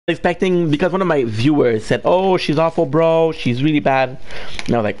expecting because one of my viewers said, "Oh, she's awful, bro. She's really bad,"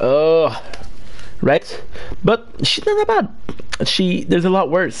 and I was like, "Oh, right." But she's not that bad. There's a lot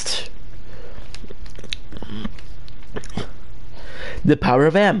worse. The power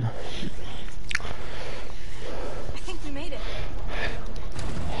of M. I think we made it.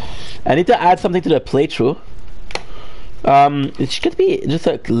 I need to add something to the playthrough. It's gonna be just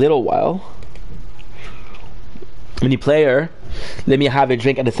a little while. When you play her, let me have a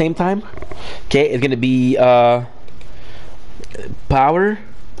drink at the same time. Okay, it's gonna be power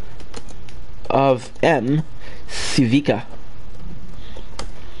of M Civica.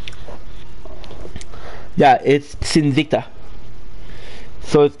 Yeah, it's Sinvicta.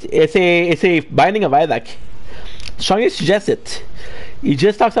 So it's a Binding of Isaac. Strongly suggests it. He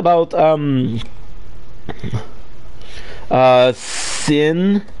just talks about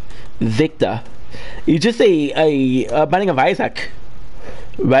Sin Victa. It's just a Binding of Isaac,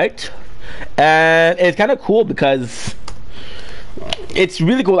 right? And it's kind of cool because it's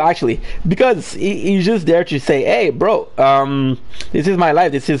really cool actually, because he's just there to say, hey bro, this is my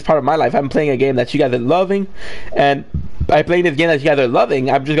life, this is part of my life. I'm playing a game that you guys are loving, and by playing this game that you guys are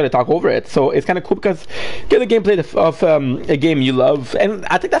loving, I'm just gonna talk over it. So it's kind of cool because you get a gameplay of a game you love, and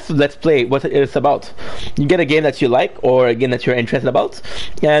I think that's Let's Play what it's about. You get a game that you like or a game that you're interested about,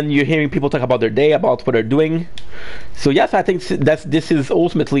 and you're hearing people talk about their day, about what they're doing. So yes, I think this is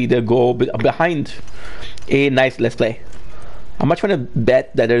ultimately the goal behind a nice Let's Play. I'm much want to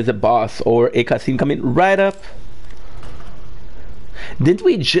bet that there's a boss or a cutscene coming right up. Didn't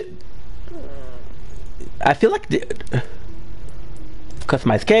we I feel like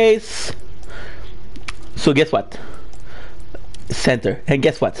customize case. So guess what? Center. And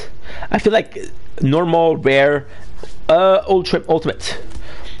guess what? I feel like normal, rare, ultimate.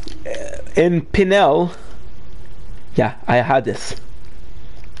 In Pinel, yeah, I had this.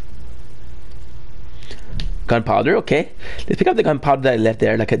 Gunpowder, okay. Let's pick up the gunpowder that I left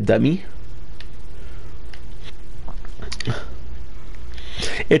there like a dummy.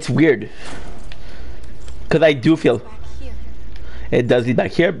 It's weird, because I do feel it does lead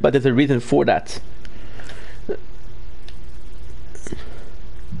back here, but there's a reason for that.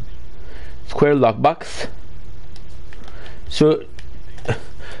 Square lockbox. So,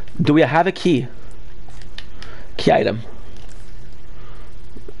 do we have a key? Key item.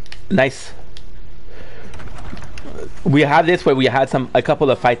 Nice. We have this where we had a couple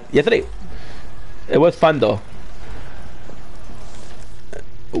of fights yesterday. It was fun though.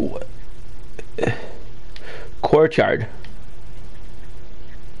 Courtyard.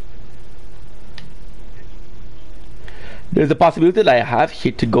 There's a possibility that I have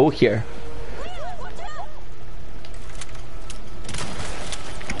here to go here.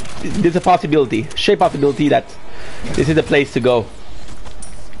 There's a possibility, shape possibility that this is the place to go.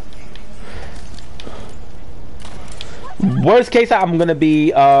 Worst case, I'm gonna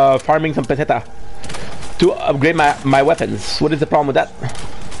be farming some peseta to upgrade my weapons. What is the problem with that?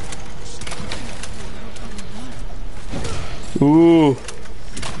 Ooh.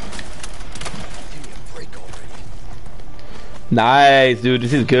 Nice, dude.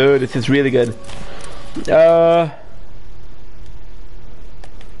 This is good. This is really good.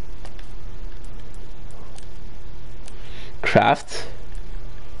 Craft.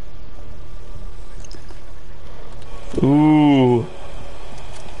 Ooh.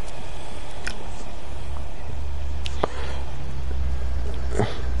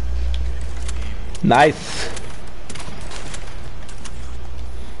 Nice.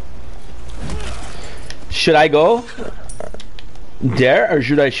 Should I go there or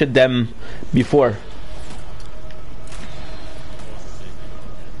should I shoot them before?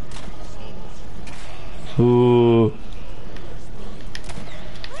 Ooh.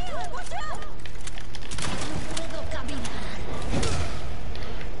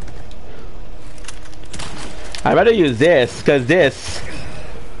 I'd rather use this because this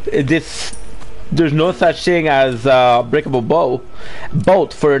there's no such thing as breakable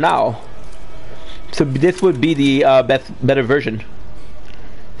bolt for now. So this would be the better version.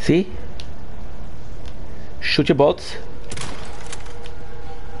 See? Shoot your bolts.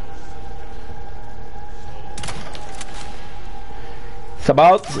 It's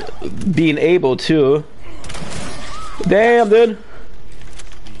about being able to. Damn, dude!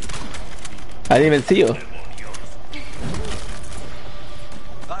 I didn't even see you.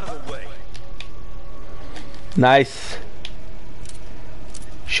 Nice.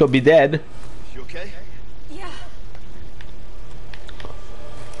 She'll be dead. You okay? Yeah.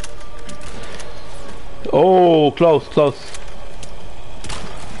 Oh, close, close.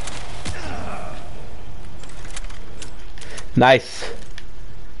 Nice.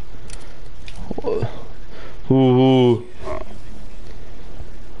 Ooh.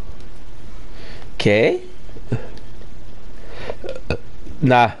 Okay.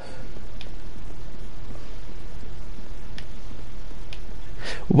 Nah.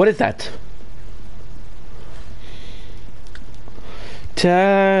 What is that?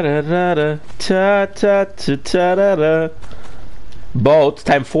 Ta da da da ta ta ta ta da da. Bolt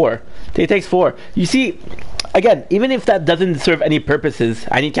time 4. It takes 4. You see, again, even if that doesn't serve any purposes,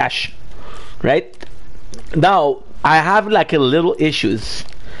 I need cash, right? Now I have like a little issues.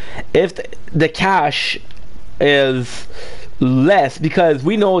 If the cash is less, because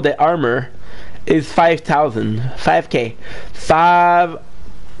we know the armor is 5,000, 5k,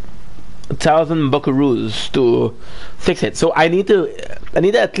 5,000 buckaroos to fix it. So I need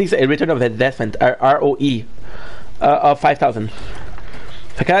at least a return of investment, ROE, of 5,000.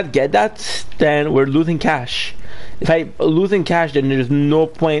 If I cannot get that, then we're losing cash. If I'm losing cash, then there's no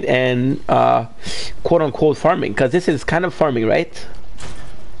point in quote unquote farming, because this is kind of farming, right?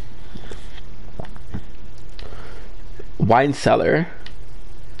 Wine cellar.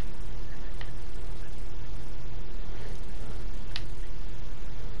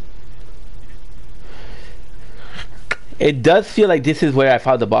 It does feel like this is where I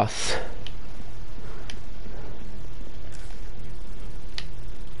found the boss.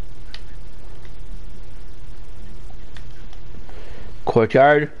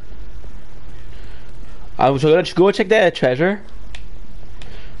 Courtyard. I was gonna go check the treasure.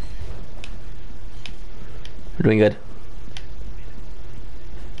 We're doing good.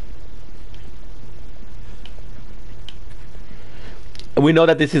 We know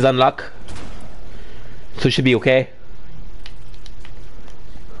that this is unlocked, so it should be okay.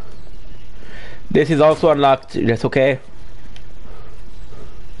 This is also unlocked. That's okay.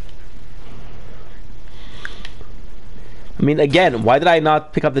 I mean, again, why did I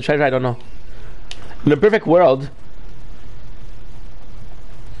not pick up the treasure? I don't know. In a perfect world,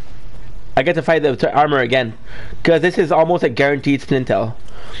 I get to fight the armor again, because this is almost a guaranteed splintel.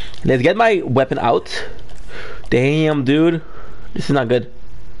 Let's get my weapon out. Damn, dude, this is not good.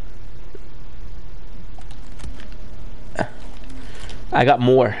 I got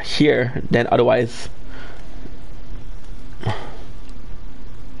more here than otherwise.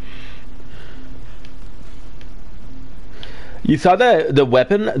 You saw the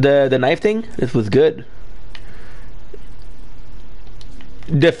weapon, the knife thing? This was good.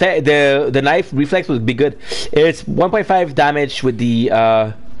 The knife reflex would be good. It's 1.5 damage with the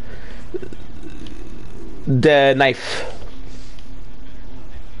knife.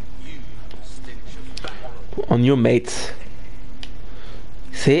 On your mates.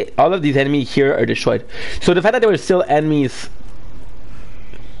 See, all of these enemies here are destroyed. So the fact that there were still enemies.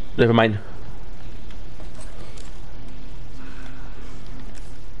 Never mind.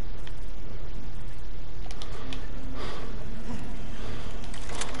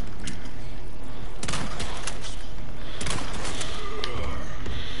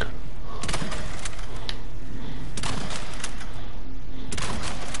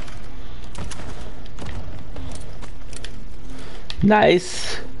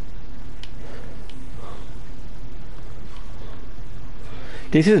 Nice.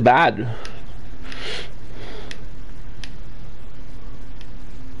 This is bad.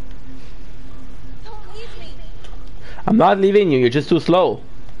 Don't leave me. I'm not leaving you, you're just too slow.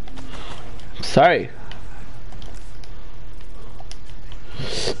 Sorry.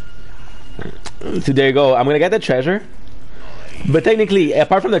 So there you go. I'm gonna get the treasure. But technically,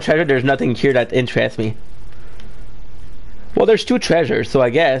 apart from the treasure, there's nothing here that interests me. Well, there's 2 treasures, so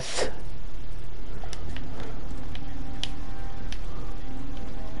I guess.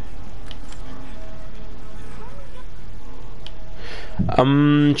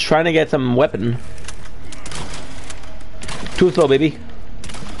 I'm trying to get some weapon. Too slow, baby.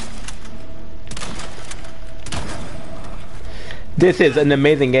 This is an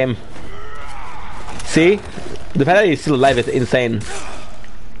amazing game. See? The fact that he's still alive is insane.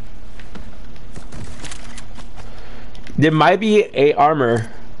 There might be a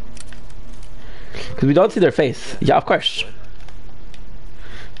armor, because we don't see their face. Yeah, of course.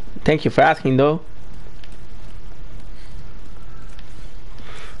 Thank you for asking, though.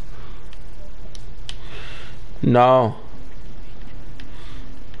 No.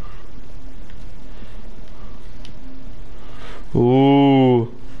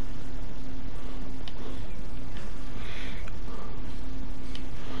 Ooh.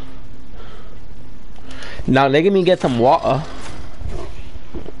 Now let me get some water.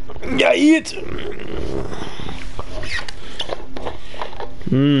 Yeah, eat.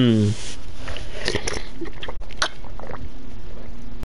 Mmm.